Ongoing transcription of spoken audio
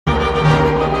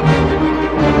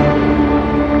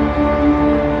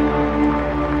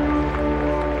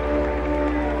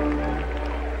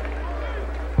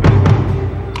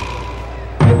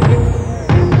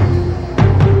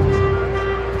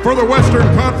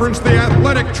Conference, the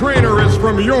athletic trainer is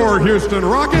from your Houston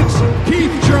Rockets,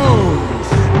 Keith Jones.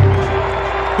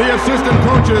 The assistant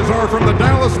coaches are from the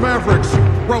Dallas Mavericks,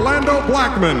 Rolando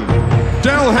Blackman,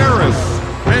 Del Harris,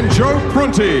 and Joe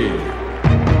Prunty.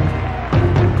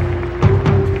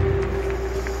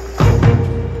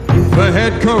 The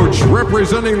head coach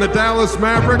representing the Dallas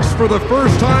Mavericks for the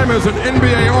first time as an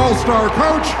NBA All-Star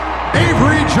coach,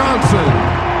 Avery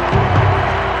Johnson.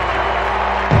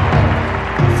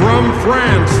 From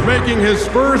France, making his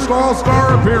first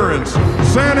All-Star appearance,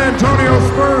 San Antonio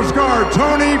Spurs guard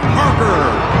Tony Parker.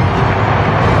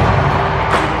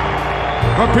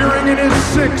 Appearing in his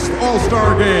 6th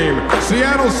All-Star game,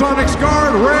 Seattle Sonics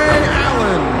guard Ray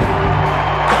Allen.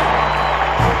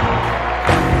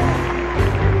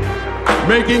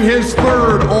 Making his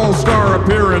 3rd All-Star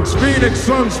appearance, Phoenix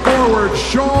Suns forward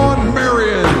Shawn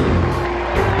Marion.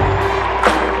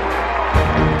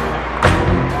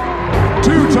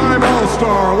 Two-time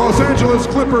All-Star, Los Angeles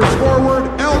Clippers forward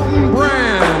Elton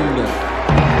Brand.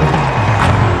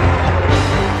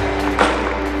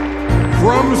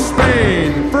 From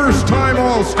Spain, first-time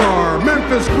All-Star,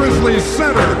 Memphis Grizzlies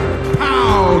center,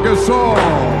 Pau Gasol.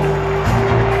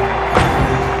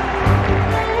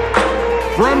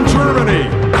 From Germany,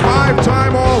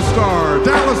 5-time All-Star,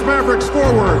 Dallas Mavericks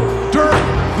forward, Dirk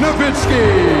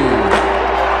Nowitzki.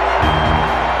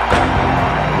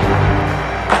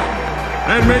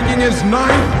 And making his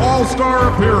 9th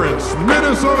All-Star appearance,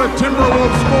 Minnesota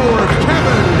Timberwolves forward,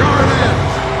 Kevin Garnett.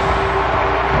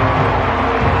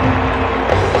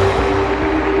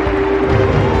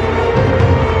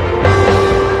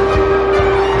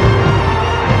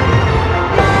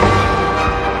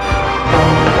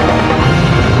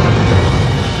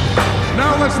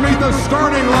 Now let's meet the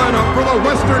starting lineup for the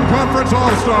Western Conference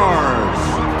All-Stars.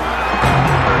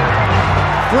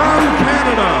 From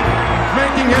Canada,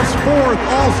 making his 4th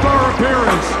All-Star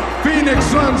appearance, Phoenix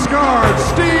Suns guard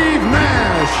Steve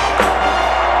Nash.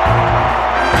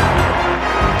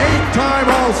 8-time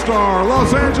All-Star,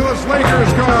 Los Angeles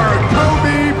Lakers guard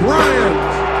Kobe Bryant.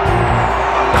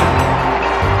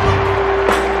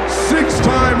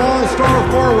 6-time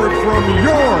All-Star forward from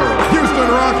your Houston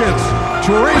Rockets,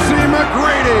 Tracy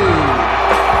McGrady.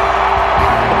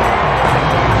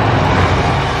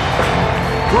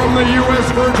 From the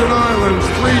U.S. Virgin Islands,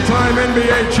 3-time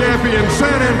NBA champion,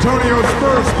 San Antonio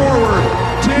Spurs forward,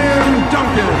 Tim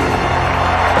Duncan.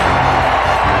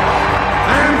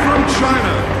 And from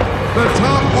China, the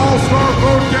top All-Star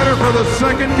vote getter for the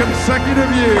 2nd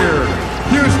consecutive year,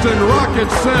 Houston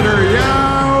Rockets center,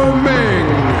 Yao Ming.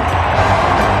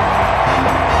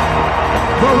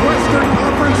 The Western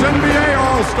Conference NBA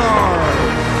All-Stars.